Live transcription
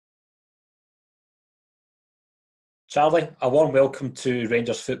Charlie, a warm welcome to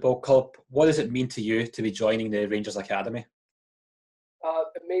Rangers Football Club. What does it mean to you to be joining the Rangers Academy?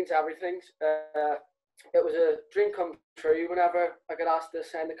 It means everything. It was a dream come true whenever I got asked to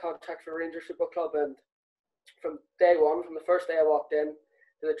sign the contract for Rangers Football Club, and from day one, from the first day I walked in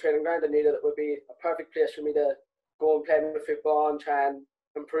to the training ground, I knew that it would be a perfect place for me to go and play my football and try and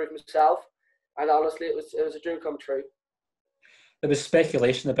improve myself. And honestly, it was a dream come true. There was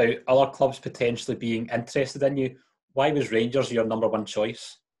speculation about other clubs potentially being interested in you. Why was Rangers your number one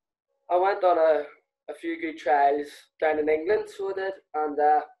choice? I went on a few good trials down in England, so I did, and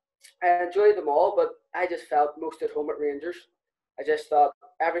I enjoyed them all, but I just felt most at home at Rangers. I just thought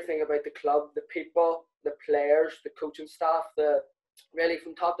everything about the club, the people, the players, the coaching staff, the really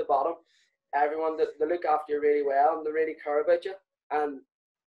from top to bottom, everyone that they look after you really well and they really care about you. And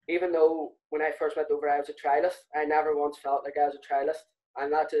even though when I first went over I was a trialist, I never once felt like I was a trialist,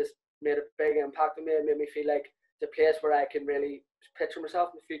 and that just made a big impact on me. It made me feel like it's a place where I can really picture myself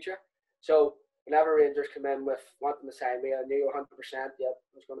in the future. So whenever Rangers come in with wanting to sign me, I knew 100% yeah,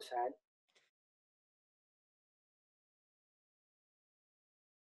 I was going to sign.